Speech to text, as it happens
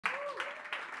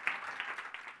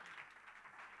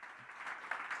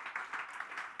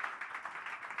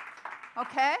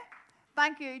Okay,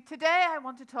 thank you. Today I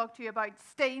want to talk to you about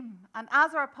STEAM. And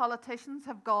as our politicians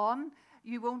have gone,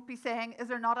 you won't be saying, is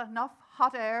there not enough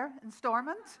hot air in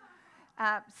Stormont?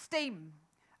 STEAM.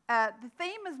 The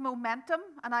theme is momentum,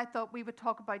 and I thought we would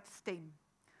talk about STEAM.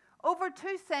 Over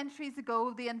 2 centuries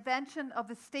ago, the invention of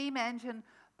the steam engine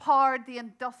powered the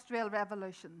Industrial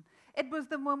Revolution. It was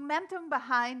the momentum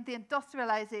behind the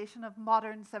industrialization of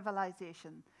modern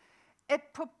civilization.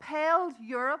 It propelled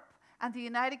Europe and the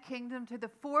United Kingdom to the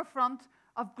forefront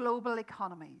of global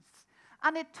economies.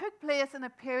 And it took place in a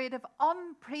period of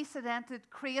unprecedented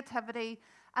creativity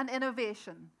and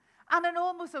innovation, and an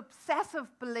almost obsessive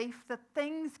belief that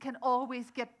things can always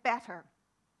get better.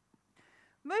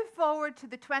 Move forward to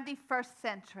the 21st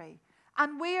century,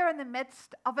 and we are in the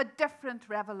midst of a different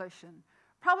revolution,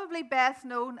 probably best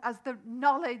known as the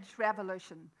knowledge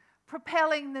revolution,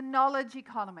 propelling the knowledge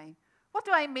economy. What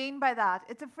do I mean by that?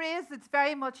 It's a phrase that's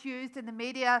very much used in the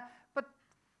media, but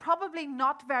probably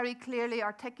not very clearly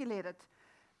articulated.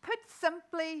 Put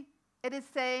simply, it is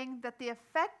saying that the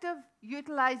effective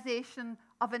utilization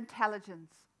of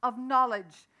intelligence, of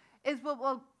knowledge, is what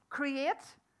will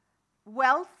create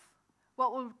wealth,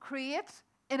 what will create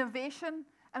innovation,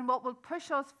 and what will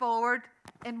push us forward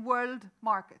in world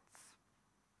markets.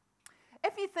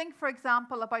 If you think, for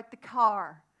example, about the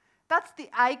car, that's the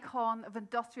icon of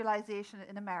industrialization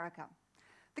in America.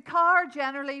 The car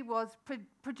generally was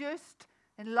produced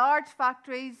in large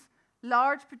factories,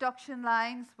 large production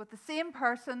lines, with the same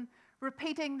person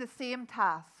repeating the same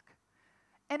task.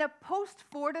 In a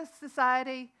post-Fordist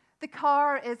society, the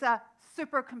car is a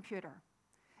supercomputer.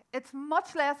 It's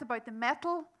much less about the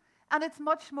metal, and it's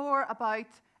much more about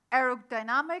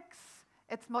aerodynamics,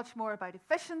 it's much more about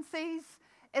efficiencies,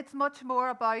 it's much more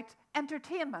about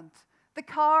entertainment. The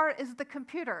car is the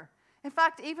computer. In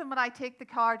fact, even when I take the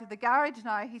car to the garage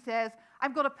now, he says,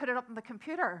 I'm going to put it up on the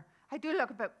computer. I do look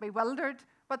a bit bewildered,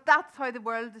 but that's how the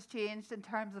world has changed in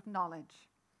terms of knowledge.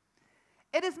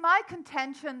 It is my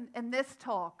contention in this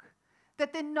talk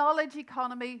that the knowledge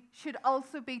economy should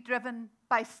also be driven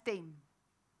by STEAM.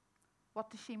 What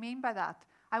does she mean by that?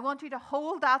 I want you to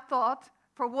hold that thought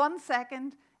for 1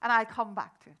 second, and I'll come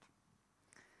back to it.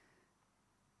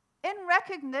 In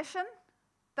recognition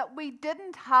that we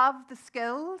didn't have the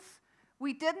skills,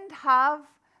 we didn't have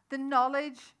the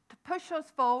knowledge to push us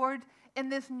forward in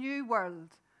this new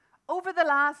world. Over the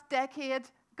last decade,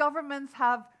 governments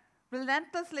have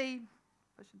relentlessly,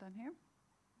 push it down here,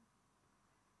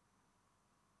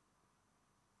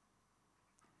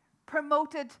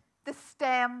 promoted the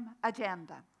STEM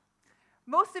agenda.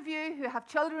 Most of you who have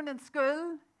children in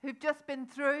school, who've just been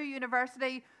through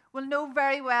university, will know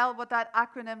very well what that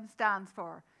acronym stands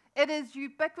for. It is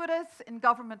ubiquitous in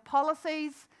government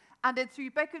policies, and it's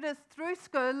ubiquitous through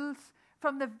schools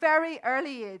from the very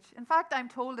early age. In fact, I'm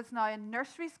told it's now in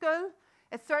nursery school,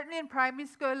 it's certainly in primary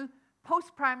school,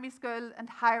 post-primary school, and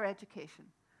higher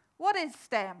education. What is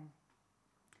STEM?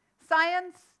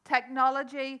 Science,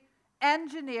 technology,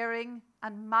 engineering,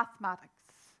 and mathematics.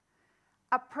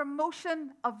 A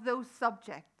promotion of those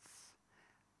subjects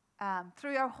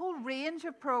through our whole range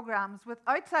of programs, with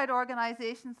outside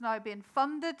organizations now being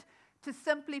funded to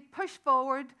simply push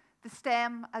forward the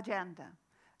STEM agenda.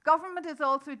 Government is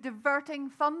also diverting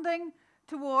funding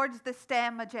towards the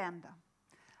STEM agenda.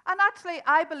 And actually,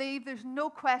 I believe there's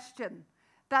no question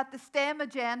that the STEM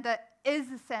agenda is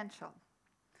essential.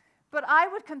 But I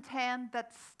would contend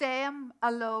that STEM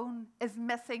alone is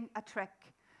missing a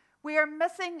trick. We are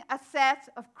missing a set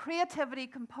of creativity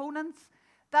components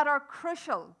that are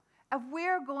crucial if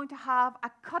we're going to have a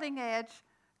cutting-edge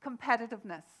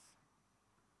competitiveness.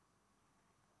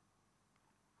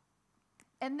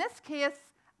 In this case,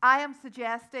 I am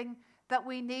suggesting that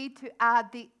we need to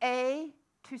add the A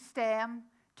to STEM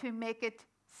to make it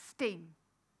STEAM.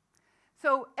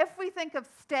 So if we think of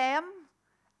STEM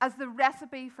as the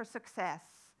recipe for success,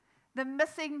 the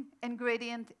missing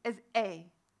ingredient is A,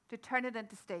 to turn it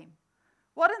into STEAM.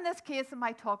 What in this case am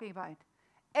I talking about?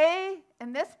 A,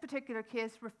 in this particular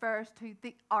case, refers to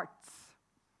the arts.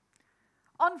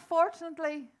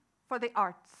 Unfortunately for the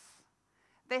arts,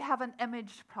 they have an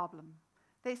image problem.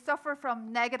 They suffer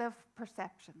from negative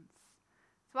perceptions.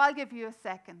 So I'll give you a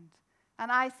second.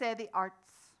 And I say the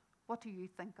arts. What do you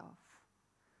think of?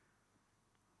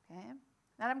 Okay.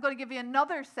 Then I'm going to give you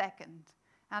another second.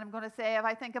 And I'm going to say, if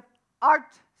I think of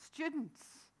art students,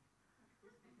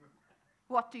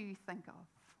 what do you think of?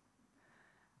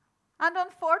 And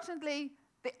unfortunately,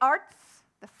 the arts,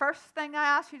 the first thing I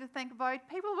ask you to think about,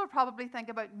 people will probably think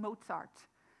about Mozart,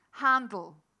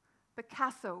 Handel,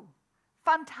 Picasso,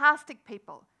 fantastic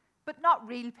people, but not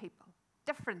real people,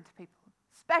 different people,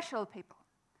 special people.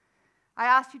 I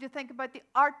asked you to think about the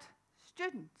art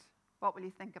student. What will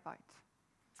you think about?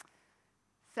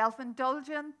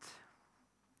 Self-indulgent,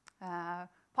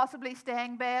 possibly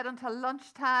staying in bed until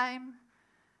lunchtime,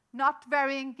 not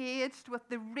very engaged with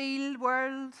the real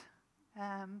world,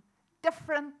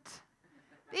 different.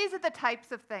 These are the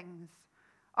types of things.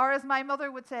 Or as my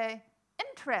mother would say,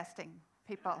 interesting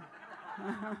people.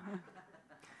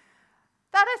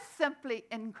 That is simply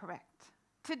incorrect.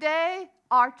 Today,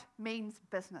 art means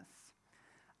business.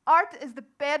 Art is the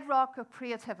bedrock of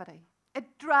creativity.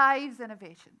 It drives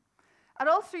innovation. At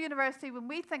Ulster University, when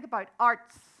we think about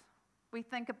arts, we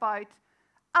think about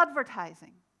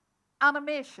advertising,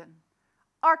 animation,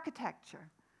 architecture,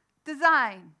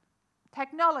 design,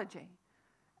 technology,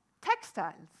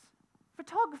 textiles,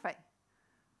 photography,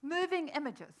 moving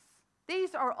images.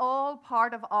 These are all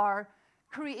part of our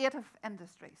creative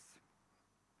industries.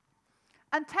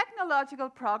 And technological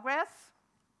progress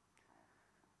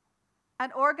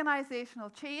and organizational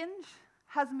change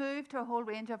has moved to a whole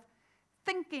range of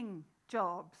thinking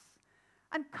jobs.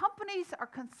 And companies are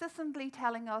consistently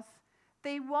telling us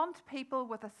they want people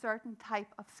with a certain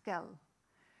type of skill.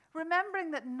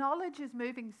 Remembering that knowledge is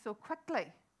moving so quickly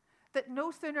that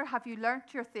no sooner have you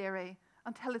learnt your theory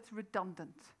until it's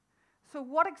redundant. So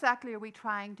what exactly are we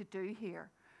trying to do here?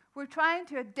 We're trying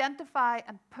to identify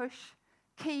and push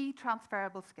key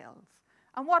transferable skills.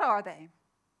 And what are they?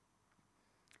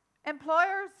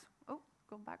 Employers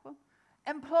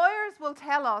will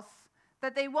tell us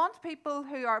that they want people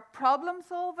who are problem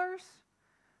solvers,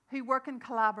 who work in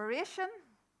collaboration,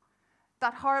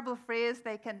 that horrible phrase,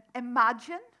 they can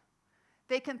imagine,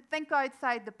 they can think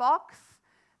outside the box.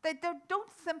 They don't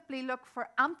simply look for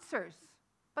answers,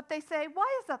 but they say,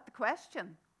 why is that the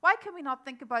question? Why can we not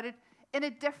think about it in a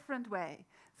different way?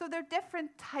 So there are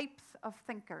different types of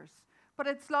thinkers, but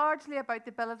it's largely about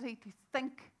the ability to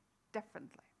think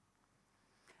differently.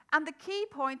 And the key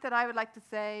point that I would like to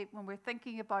say when we're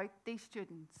thinking about these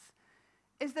students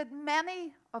is that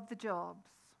many of the jobs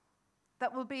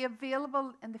that will be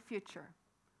available in the future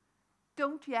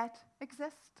don't yet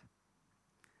exist.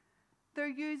 They're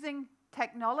using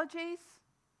technologies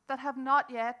that have not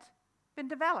yet been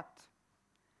developed.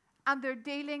 And they're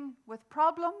dealing with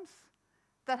problems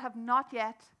that have not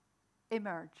yet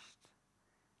emerged.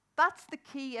 That's the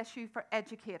key issue for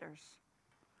educators.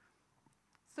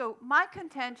 So my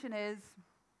contention is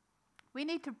we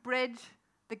need to bridge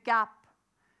the gap,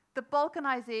 the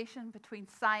balkanization between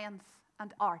science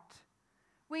and art.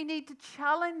 We need to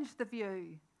challenge the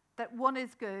view that one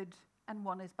is good and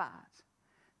one is bad,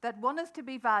 that one is to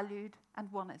be valued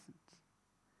and one isn't.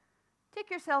 Take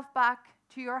yourself back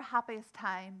to your happiest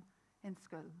time in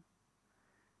school.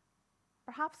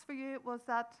 Perhaps for you it was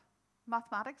that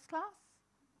mathematics class.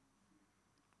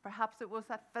 Perhaps it was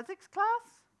that physics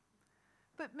class.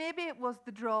 But maybe it was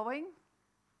the drawing,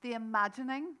 the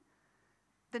imagining,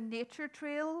 the nature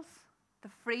trails, the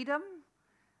freedom,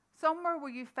 somewhere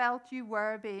where you felt you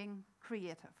were being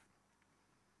creative.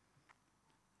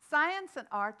 Science and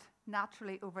art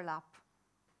naturally overlap.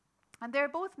 And they're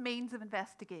both means of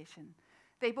investigation.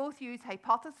 They both use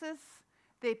hypotheses,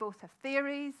 they both have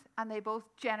theories, and they both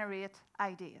generate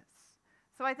ideas.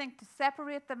 So I think to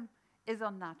separate them is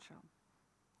unnatural.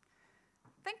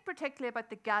 Think particularly about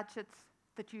the gadgets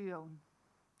that you own.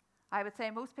 I would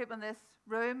say most people in this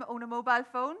room own a mobile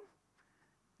phone.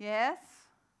 Yes.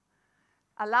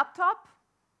 A laptop,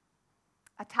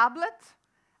 a tablet,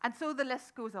 and so the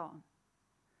list goes on.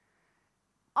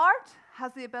 Art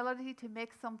has the ability to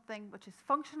make something which is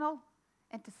functional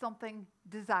into something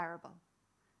desirable.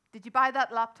 Did you buy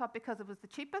that laptop because it was the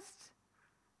cheapest?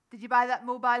 Did you buy that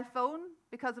mobile phone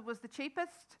because it was the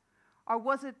cheapest? Or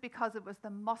was it because it was the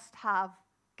must-have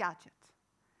gadget?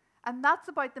 And that's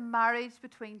about the marriage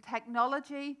between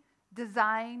technology,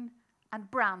 design, and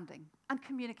branding, and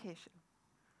communication.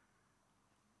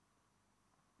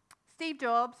 Steve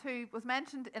Jobs, who was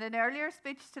mentioned in an earlier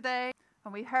speech today,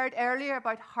 and we heard earlier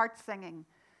about heart singing.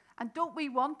 And don't we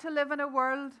want to live in a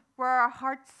world where our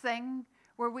hearts sing,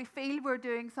 where we feel we're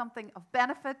doing something of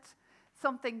benefit,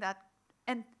 something that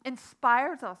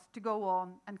inspires us to go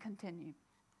on and continue?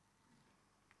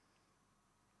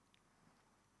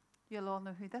 You'll all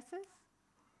know who this is,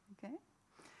 okay?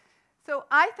 So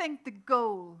I think the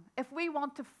goal, if we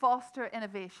want to foster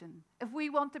innovation, if we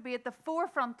want to be at the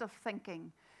forefront of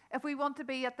thinking, if we want to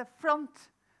be at the front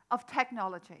of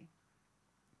technology,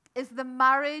 is the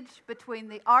marriage between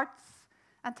the arts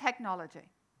and technology.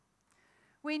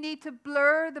 We need to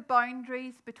blur the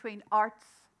boundaries between arts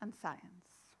and science.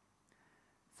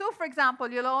 So, for example,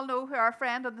 you'll all know who our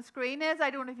friend on the screen is. I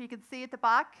don't know if you can see at the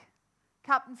back.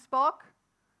 Captain Spock.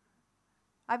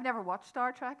 I've never watched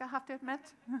Star Trek, I have to admit.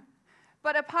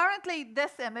 But apparently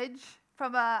this image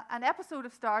from an episode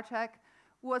of Star Trek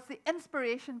was the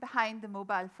inspiration behind the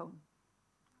mobile phone.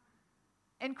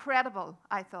 Incredible,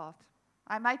 I thought.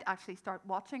 I might actually start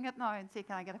watching it now and see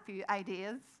can I get a few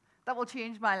ideas that will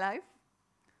change my life.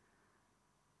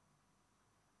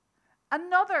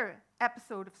 Another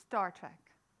episode of Star Trek.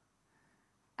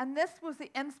 And this was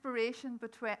the inspiration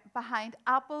behind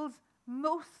Apple's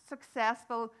most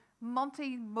successful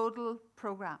multimodal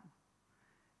program.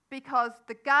 Because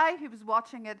the guy who was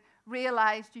watching it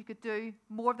realized you could do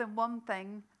more than one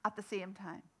thing at the same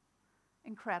time.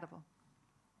 Incredible.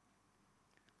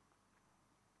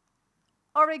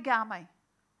 Origami,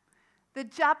 the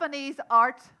Japanese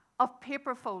art of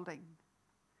paper folding.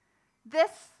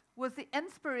 This was the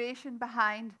inspiration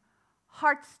behind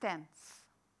heart stents.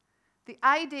 The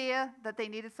idea that they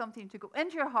needed something to go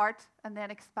into your heart and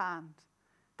then expand.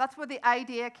 That's where the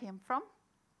idea came from.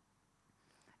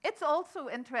 It's also,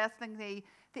 interestingly,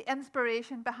 the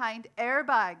inspiration behind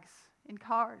airbags in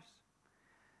cars.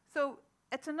 So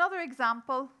it's another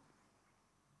example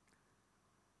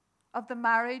of the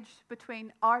marriage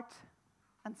between art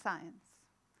and science.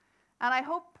 And I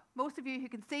hope most of you who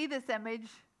can see this image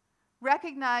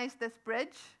recognize this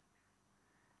bridge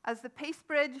as the Peace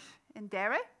Bridge in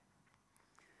Derry.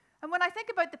 And when I think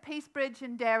about the Peace Bridge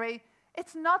in Derry,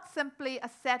 it's not simply a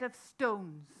set of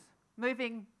stones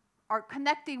moving or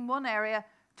connecting one area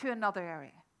to another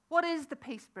area. What is the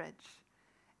Peace Bridge?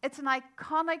 It's an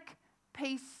iconic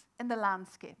piece in the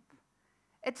landscape.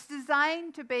 It's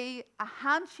designed to be a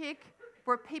handshake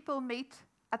where people meet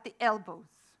at the elbows.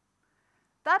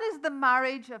 That is the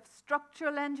marriage of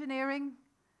structural engineering,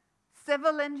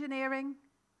 civil engineering,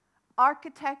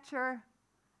 architecture,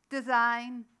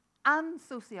 design, and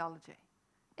sociology.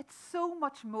 It's so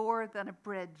much more than a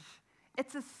bridge.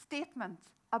 It's a statement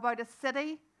about a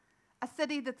city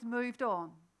that's moved on.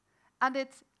 And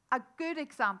it's a good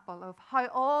example of how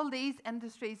all these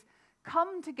industries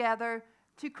come together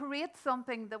to create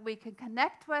something that we can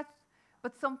connect with,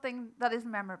 but something that is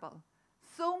memorable.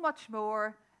 So much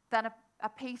more than a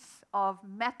piece of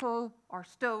metal or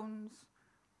stones,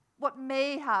 what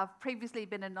may have previously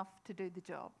been enough to do the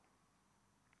job.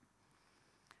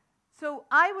 So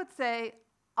I would say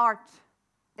art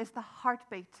is the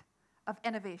heartbeat of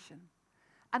innovation.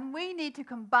 And we need to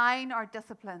combine our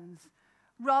disciplines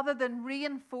rather than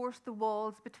reinforce the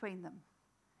walls between them.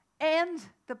 End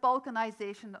the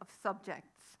balkanization of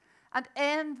subjects and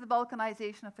end the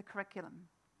balkanization of the curriculum.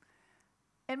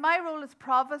 In my role as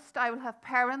Provost, I will have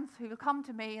parents who will come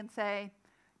to me and say,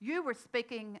 "You were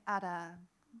speaking at a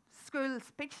school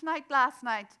speech night last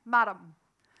night, madam,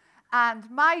 and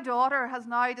my daughter has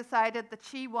now decided that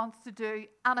she wants to do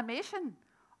animation,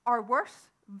 or worse,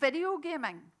 video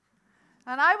gaming.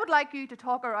 And I would like you to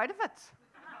talk her out of it."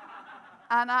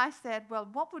 And I said, "Well,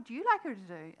 what would you like her to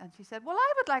do?" And she said, "Well,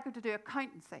 I would like her to do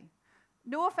accountancy."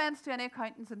 No offense to any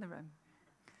accountants in the room.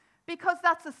 Because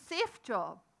that's a safe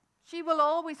job. She will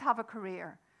always have a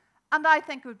career. And I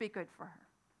think it would be good for her.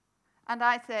 And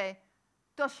I say,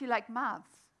 "Does she like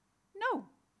maths?" "No.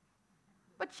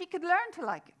 But she could learn to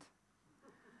like it."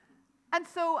 And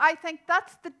so I think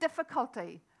that's the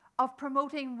difficulty of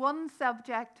promoting one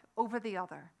subject over the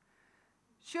other.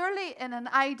 Surely in an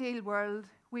ideal world,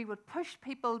 we would push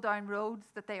people down roads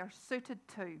that they are suited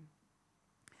to.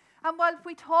 And while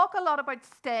we talk a lot about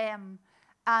STEM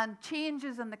and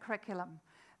changes in the curriculum,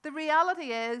 the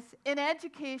reality is, in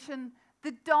education,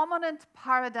 the dominant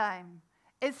paradigm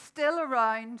is still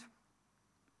around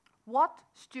what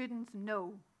students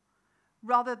know,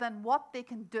 rather than what they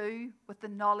can do with the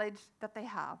knowledge that they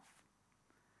have.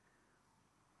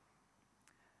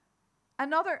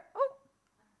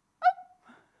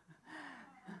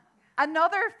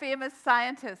 Another famous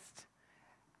scientist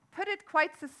put it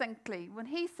quite succinctly when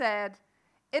he said,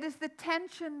 "It is the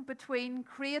tension between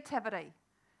creativity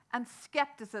and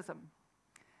skepticism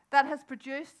that has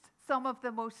produced some of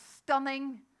the most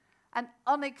stunning and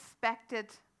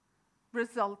unexpected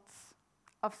results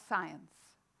of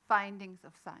science, findings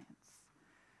of science."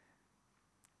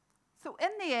 So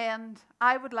in the end,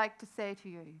 I would like to say to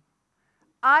you,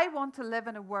 I want to live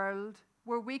in a world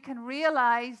where we can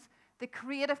realize the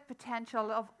creative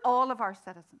potential of all of our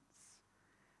citizens,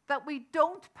 that we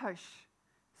don't push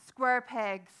square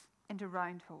pegs into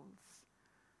round holes.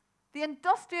 The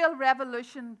Industrial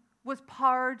Revolution was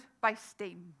powered by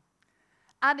steam,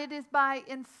 and it is by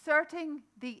inserting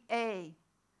the A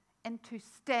into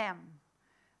STEM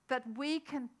that we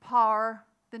can power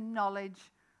the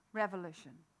knowledge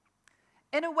revolution.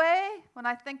 In a way, when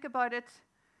I think about it,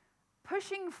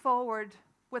 pushing forward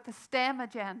with a STEM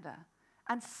agenda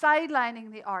And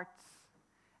sidelining the arts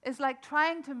is like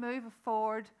trying to move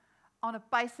forward on a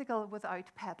bicycle without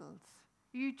pedals.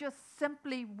 You just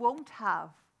simply won't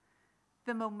have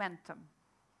the momentum.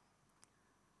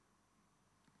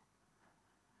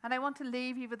 And I want to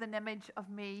leave you with an image of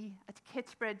me at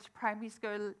Kitchbridge Primary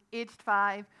School, aged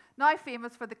 5, now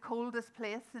famous for the coldest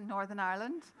place in Northern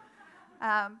Ireland.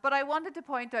 But I wanted to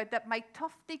point out that my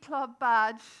Tufty Club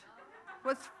badge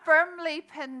was firmly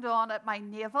pinned on at my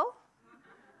navel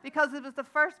because it was the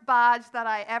first badge that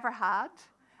I ever had.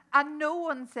 And no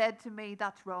one said to me,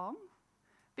 that's wrong,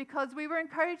 because we were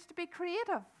encouraged to be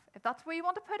creative. If that's where you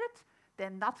want to put it,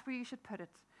 then that's where you should put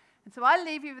it. And so I'll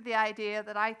leave you with the idea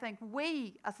that I think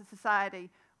we, as a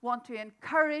society, want to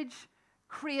encourage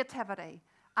creativity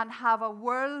and have a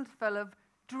world full of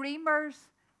dreamers,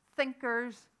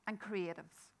 thinkers, and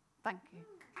creatives. Thank you.